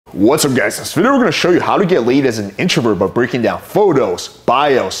What's up guys, in this video we're going to show you how to get laid as an introvert by breaking down photos,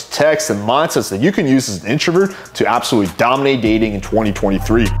 bios, texts, and mindsets that you can use as an introvert to absolutely dominate dating in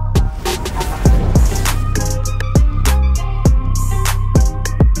 2023.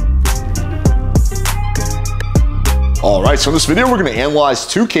 Alright, so in this video we're going to analyze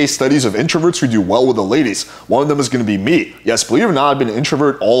two case studies of introverts who do well with the ladies. One of them is going to be me. Yes, believe it or not, I've been an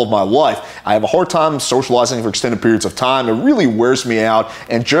introvert all of my life. I have a hard time socializing for extended periods of time. It really wears me out,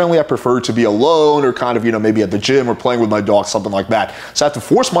 and generally I prefer to be alone or kind of, maybe at the gym or playing with my dog, something like that. So I have to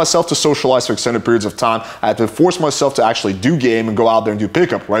force myself to socialize for extended periods of time. I have to force myself to actually do game and go out there and do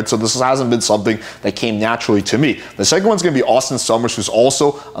pickup, right? So this hasn't been something that came naturally to me. The second one's going to be Austin Summers, who's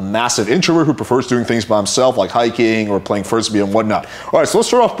also a massive introvert who prefers doing things by himself, like hiking or playing frisbee and whatnot. All right, so let's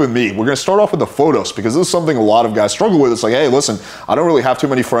start off with me. We're going to start off with the photos because this is something a lot of guys struggle with. It's like, hey, listen, I don't really have too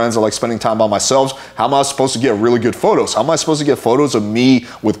many friends. I like spending time by myself. How am I supposed to get really good photos? How am I supposed to get photos of me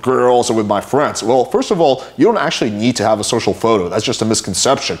with girls or with my friends? Well, first of all, you don't actually need to have a social photo. That's just a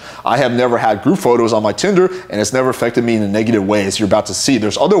misconception. I have never had group photos on my Tinder, and it's never affected me in a negative way, as you're about to see.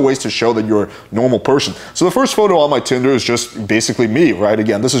 There's other ways to show that you're a normal person. So the first photo on my Tinder is just basically me, right?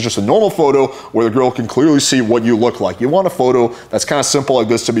 Again, this is just a normal photo where the girl can clearly see what you look like. You want a photo that's kind of simple like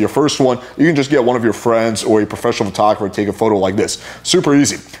this to be your first one. You can just get one of your friends or a professional photographer to take a photo like this. Super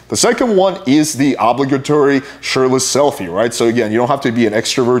easy. The second one is the obligatory shirtless selfie, right? So again, you don't have to be an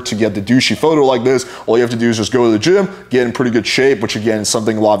extrovert to get the douchey photo like this. All you have to do is just go to the gym, get in pretty good shape, which again is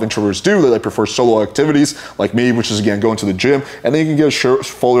something a lot of introverts do, that they prefer solo activities like me, which is again going to the gym, and then you can get a shirt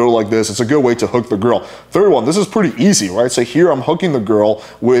photo like this. It's a good way to hook the girl. Third one, this is pretty easy, right? So here I'm hooking the girl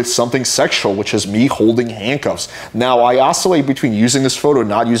with something sexual, which is me holding handcuffs. Now I oscillate between using this photo and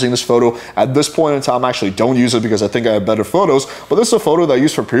not using this photo. At this point in time, I actually don't use it because I think I have better photos, but this is a photo that I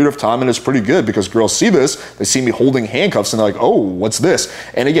use for a period of time, and it's pretty good because girls see this, they see me holding handcuffs, and they're like, oh, what's this?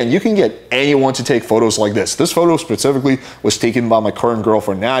 And again, you can get anyone to take photos like this. This photo specifically was taken by my current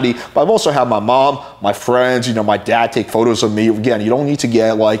girlfriend, Natty, but I've also had my mom, my friends, my dad take photos of me. Again, you don't need to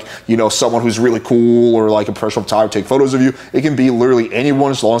get like, someone who's really cool or like a professional photographer take photos of you. It can be literally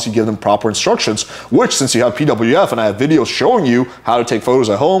anyone as long as you give them proper instructions, which, since you have PWF and I have videos showing you how to take photos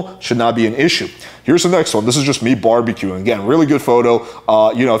at home, should not be an issue. Here's the next one. This is just me barbecuing. Again, really good photo.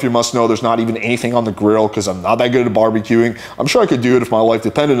 If you must know, there's not even anything on the grill because I'm not that good at barbecuing. I'm sure I could do it if my life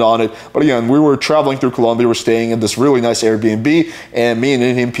depended on it. But again, we were traveling through Colombia. We're staying in this really nice Airbnb, and me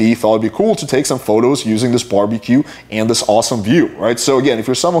and NMP thought it'd be cool to take some photos using this barbecue and this awesome view, right? So again, if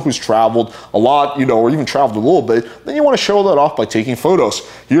you're someone who's traveled a lot, or even traveled a little bit, then you want to show that off by taking photos.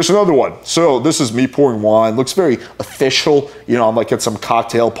 Here's another one. So this is me pouring wine. Looks very official. I'm like at some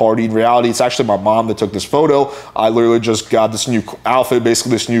cocktail party. In reality, it's actually my mom that took this photo. I literally just got this new outfit,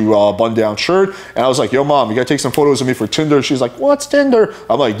 basically this new button-down shirt, and I was like, yo mom, you gotta take some photos of me for Tinder. She's like, what's Tinder?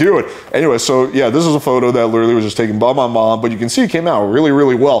 I'm like, do it. Anyway, so yeah, this is a photo that literally was just taken by my mom, but you can see it came out really,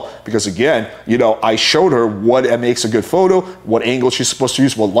 really well because again, I showed her what makes a good photo, what angle she's supposed to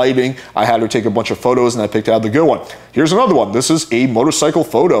use, what lighting. I had her take a bunch of photos and I picked out the good one. Here's another one. This is a motorcycle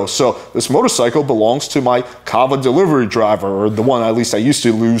photo. So this motorcycle belongs to my Kava delivery driver, or the one at least I used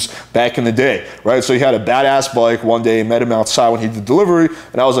to lose back in the day, right? So he had a badass bike. One day I met him outside when he did delivery,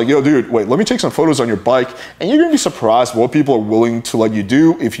 and I was like, yo dude, wait, let me take some photos on your bike, and you're gonna be surprised what people are willing to let you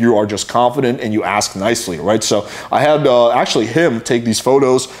do if you are just confident and you ask nicely, right? So I had actually him take these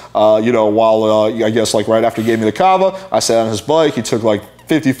photos, while I guess like right after he gave me the Kava, I sat on his bike, he took like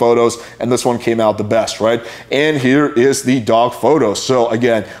 50 photos, and this one came out the best, right? And here is the dog photo. So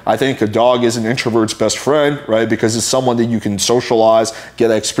again, I think a dog is an introvert's best friend, right? Because it's someone that you can socialize, get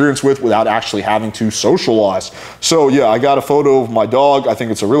that experience with without actually having to socialize. So yeah, I got a photo of my dog. I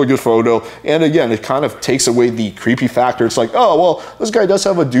think it's a really good photo. And again, it kind of takes away the creepy factor. It's like, oh, well, this guy does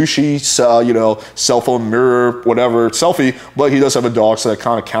have a douchey, cell phone mirror, whatever, selfie, but he does have a dog, so that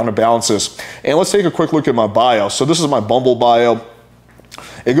kind of counterbalances. And let's take a quick look at my bio. So this is my Bumble bio.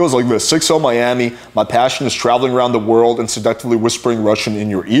 It goes like this: 6'0" Miami. My passion is traveling around the world and seductively whispering Russian in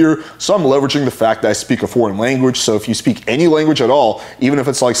your ear. So I'm leveraging the fact that I speak a foreign language. So if you speak any language at all, even if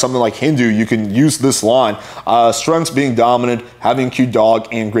it's like something like Hindu, you can use this line. Strengths: being dominant, having a cute dog,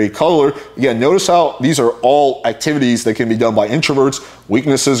 and great color. Again, notice how these are all activities that can be done by introverts.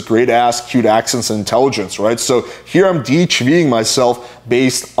 Weaknesses: great ass, cute accents, and intelligence, right? So here I'm DHVing myself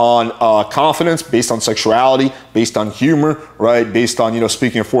based on confidence, based on sexuality, based on humor, right? Based on,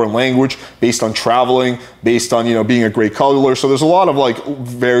 speaking a foreign language, based on traveling, based on, being a great color. So there's a lot of like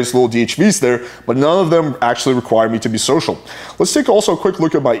various little DHVs there, but none of them actually require me to be social. Let's take also a quick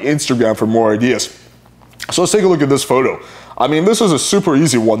look at my Instagram for more ideas. So let's take a look at this photo. I mean, this is a super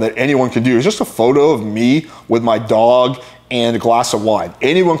easy one that anyone can do. It's just a photo of me with my dog and a glass of wine.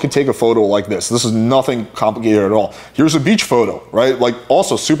 Anyone can take a photo like this. This is nothing complicated at all. Here's a beach photo, right? Like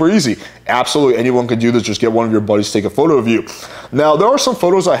also super easy. Absolutely anyone can do this. Just get one of your buddies to take a photo of you. Now, there are some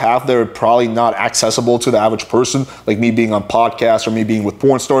photos I have that are probably not accessible to the average person, like me being on podcasts or me being with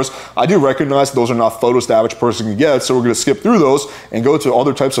porn stars. I do recognize those are not photos the average person can get, so we're gonna skip through those and go to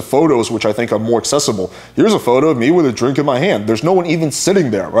other types of photos which I think are more accessible. Here's a photo of me with a drink in my hand. There's no one even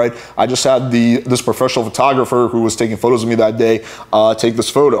sitting there, right? I just had this professional photographer who was taking photos of me that day take this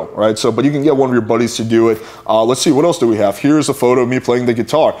photo, right? So, but you can get one of your buddies to do it. Let's see, what else do we have? Here's a photo of me playing the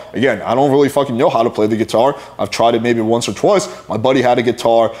guitar. Again, I don't really fucking know how to play the guitar. I've tried it maybe once or twice. My buddy had a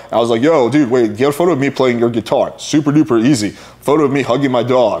guitar. I was like, yo, dude, wait, get a photo of me playing your guitar. Super duper easy. Photo of me hugging my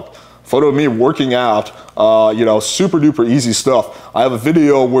dog. Photo of me working out, you know, super duper easy stuff. I have a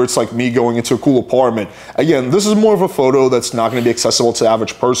video where it's like me going into a cool apartment. Again, this is more of a photo that's not gonna be accessible to the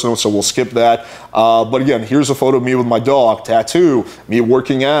average person, so we'll skip that. But again, here's a photo of me with my dog, tattoo, me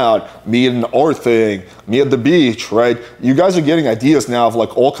working out, me in an art thing, me at the beach, right? You guys are getting ideas now of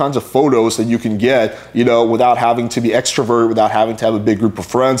like all kinds of photos that you can get, you know, without having to be extrovert, without having to have a big group of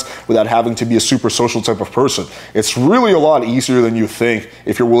friends, without having to be a super social type of person. It's really a lot easier than you think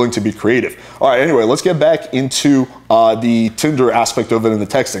if you're willing to be creative. All right, anyway, let's get back into the Tinder aspect of it and the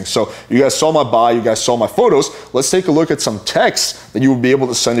texting. So you guys saw my bio, you guys saw my photos. Let's take a look at some texts that you would be able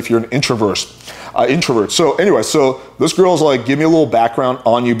to send if you're an introvert. So anyway, so this girl's like, give me a little background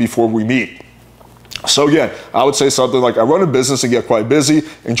on you before we meet. So again, I would say something like, I run a business and get quite busy,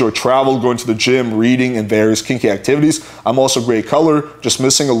 enjoy travel, going to the gym, reading, and various kinky activities. I'm also a great color, just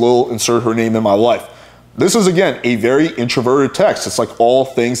missing a little insert her name in my life. This is, again, a very introverted text. It's like all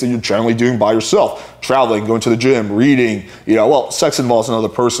things that you're generally doing by yourself. Traveling, going to the gym, reading, you know, well, sex involves another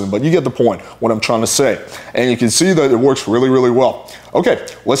person, but you get the point, what I'm trying to say. And you can see that it works really, really well. Okay,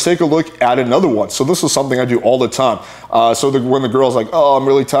 let's take a look at another one. So this is something I do all the time. When the girl's like, oh, I'm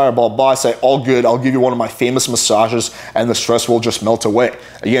really tired, blah, blah, I say, all good, I'll give you one of my famous massages and the stress will just melt away.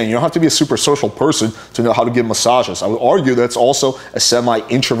 Again, you don't have to be a super social person to know how to give massages. I would argue that's also a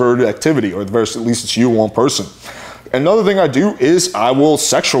semi-introverted activity, or at least it's you, one person. Another thing I do is I will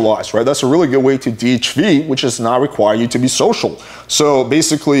sexualize, right? That's a really good way to DHV, which does not require you to be social. So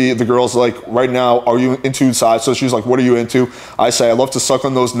basically the girl's like, right now, are you into side? So she's like, what are you into? I say, I love to suck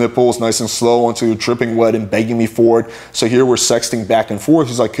on those nipples nice and slow until you're dripping wet and begging me for it. So here we're sexting back and forth.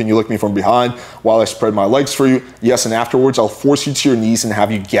 She's like, can you lick me from behind while I spread my legs for you? Yes, and afterwards I'll force you to your knees and have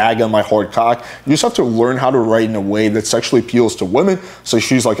you gag on my hard cock. You just have to learn how to write in a way that sexually appeals to women. So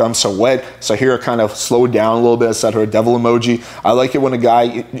she's like, I'm so wet. So here I kind of slow it down a little bit. I set her a devil emoji. I like it when a guy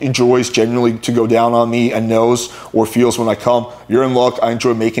enjoys genuinely to go down on me and knows or feels when I come. You're in luck. I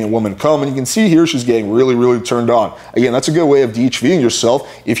enjoy making a woman come. And you can see here she's getting really, really turned on. Again, that's a good way of DHVing yourself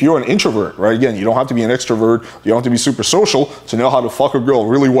if you're an introvert, right? Again, you don't have to be an extrovert. You don't have to be super social to know how to fuck a girl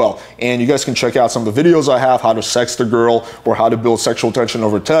really well. And you guys can check out some of the videos I have, how to sext a girl or how to build sexual tension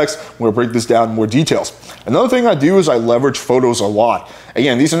over text. I'm going to break this down in more details. Another thing I do is I leverage photos a lot.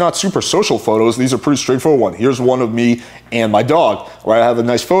 Again, these are not super social photos. These are pretty straightforward ones. Here's one of me and my dog, right? I have a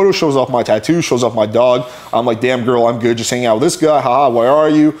nice photo, shows off my tattoo, shows off my dog. I'm like, damn girl, I'm good. Just hanging out with this guy. Haha, where are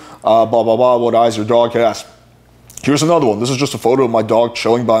you? Blah, blah, blah. What eyes your dog has. Here's another one. This is just a photo of my dog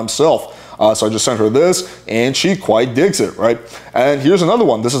chilling by himself. So I just sent her this and she quite digs it, right? And here's another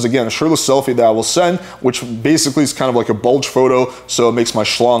one. This is, again, a shirtless selfie that I will send, which basically is kind of like a bulge photo. So it makes my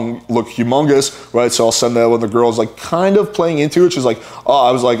schlong look humongous, right? So I'll send that when the girl's like kind of playing into it. She's like, oh,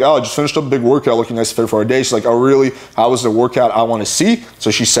 I was like, oh, I just finished up a big workout, looking nice fit for a day. She's like, oh, really? How was the workout? I want to see. So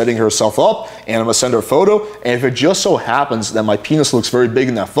she's setting herself up and I'm gonna send her a photo. And if it just so happens that my penis looks very big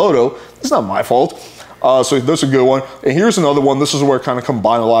in that photo, it's not my fault. So that's a good one. And here's another one. This is where I kind of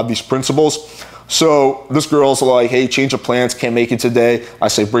combine a lot of these principles. So this girl's like, hey, change of plans, can't make it today. I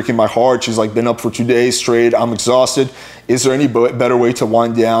say, breaking my heart. She's like, been up for 2 days straight, I'm exhausted. Is there any better way to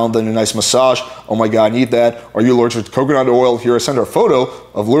wind down than a nice massage? Oh my God, I need that. Are you allergic to coconut oil? Here, I send her a photo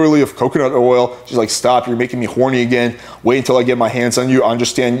of literally of coconut oil. She's like, stop, you're making me horny again. Wait until I get my hands on you. I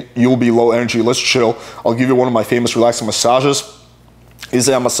understand you'll be low energy, let's chill. I'll give you one of my famous relaxing massages. Is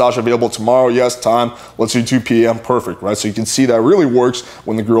that massage available tomorrow? Yes, time. Let's do 2 p.m. Perfect, right? So you can see that really works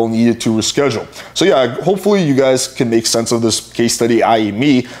when the girl needed to reschedule. So yeah, hopefully you guys can make sense of this case study, i.e.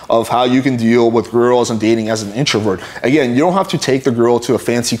 me, of how you can deal with girls and dating as an introvert. Again, you don't have to take the girl to a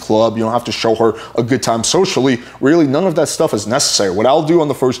fancy club. You don't have to show her a good time socially. Really, none of that stuff is necessary. What I'll do on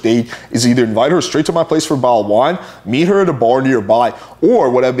the first date is either invite her straight to my place for a bottle of wine, meet her at a bar nearby, or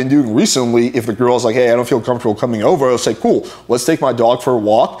what I've been doing recently, if the girl's like, hey, I don't feel comfortable coming over, I'll say, cool, let's take my dog out for a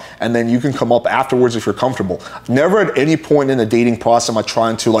walk, and then you can come up afterwards if you're comfortable. Never at any point in the dating process am I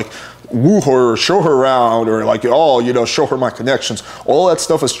trying to like woo her or show her around or like, oh, you know, show her my connections. All that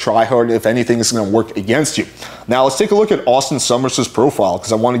stuff is try hard. If anything, is going to work against you. Now let's take a look at Austin Summers' profile,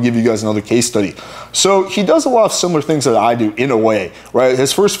 because I want to give you guys another case study. So he does a lot of similar things that I do in a way, right?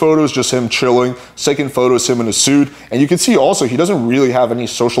 His first photo is just him chilling. Second photo is him in a suit. And you can see also he doesn't really have any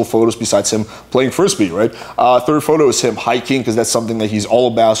social photos besides him playing Frisbee, right? Third photo is him hiking, because that's something that he's all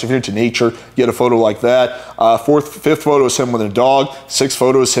about. So if you're into nature, get a photo like that. Fifth photo is him with a dog. Sixth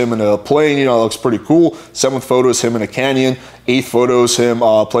photo is him in a plane, you know, it looks pretty cool. Seventh photo is him in a canyon. Eighth photo is him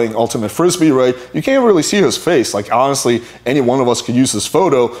playing ultimate Frisbee, right? You can't really see his face. Like, honestly, any one of us could use this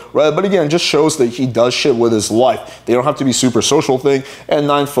photo, right? But again, it just shows that he does shit with his life. They don't have to be super social thing. And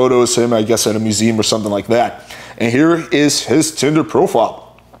ninth photo is him, I guess, at a museum or something like that. And here is his Tinder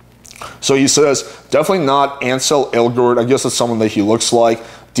profile. So he says, definitely not Ansel Elgort. I guess that's someone that he looks like.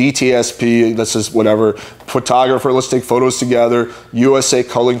 DTSP, this is whatever. Photographer, let's take photos together. USA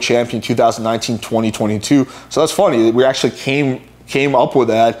Culling Champion 2019-2022. So that's funny. We actually came up with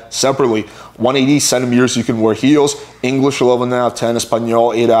that separately. 180 centimeters, you can wear heels. English 11 out of 10,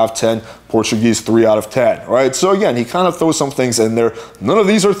 Espanol 8 out of 10, Portuguese 3 out of 10, right? So again, he kind of throws some things in there. None of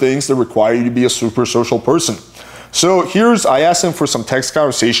these are things that require you to be a super social person. So I asked him for some text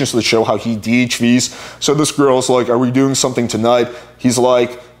conversations to show how he DHVs. So this girl's like, are we doing something tonight? He's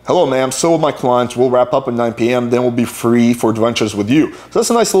like, hello ma'am, still with my clients. We'll wrap up at 9 p.m. Then we'll be free for adventures with you. So that's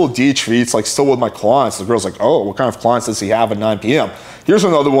a nice little DHV. It's like, still with my clients. The girl's like, oh, what kind of clients does he have at 9 p.m.? Here's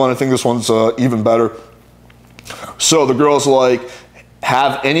another one. I think this one's even better. So the girl's like,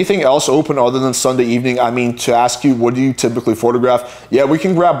 have anything else open other than Sunday evening? I mean, to ask you, what do you typically photograph? Yeah, we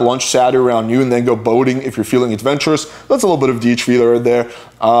can grab lunch Saturday around noon and then go boating if you're feeling adventurous. That's a little bit of DHV there.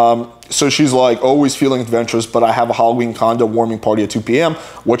 So she's like, always feeling adventurous, but I have a Halloween condo warming party at 2 p.m.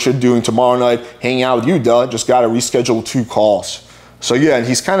 What you're doing tomorrow night? Hanging out with you, duh. Just got to reschedule 2 calls. So again,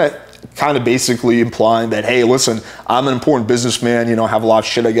 he's kind of basically implying that, hey, listen, I'm an important businessman, you know, I have a lot of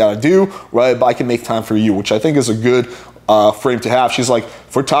shit I gotta do, right? But I can make time for you, which I think is a good frame to have. She's like,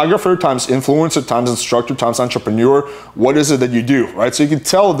 photographer times influencer times instructor times entrepreneur. What is it that you do, right? So you can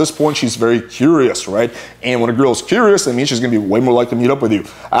tell at this point she's very curious, right? And when a girl is curious, that means she's gonna be way more likely to meet up with you.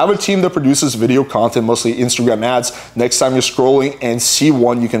 I have a team that produces video content, mostly Instagram ads. Next time you're scrolling and see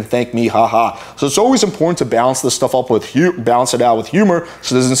one, you can thank me, haha. So it's always important to balance this stuff up with balance it out with humor,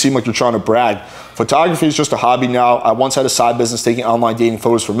 so it doesn't seem like you're trying to brag. Photography is just a hobby now. I once had a side business taking online dating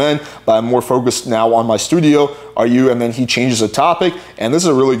photos for men, but I'm more focused now on my studio. Are you? And then he changes the topic. And this is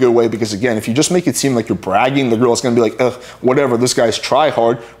a really good way because, again, if you just make it seem like you're bragging, the girl is going to be like, ugh, whatever, this guy's try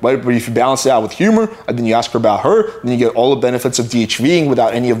hard, right? But if you balance it out with humor, and then you ask her about her, then you get all the benefits of DHVing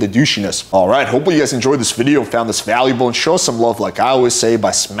without any of the douchiness. All right, hopefully you guys enjoyed this video and found this valuable, and show us some love like I always say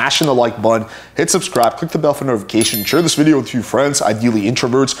by smashing the like button, hit subscribe, click the bell for notification, share this video with your friends, ideally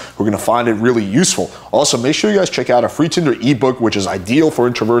introverts who are going to find it really useful. Also, make sure you guys check out our free Tinder ebook, which is ideal for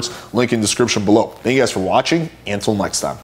introverts, link in the description below. Thank you guys for watching, and until next time.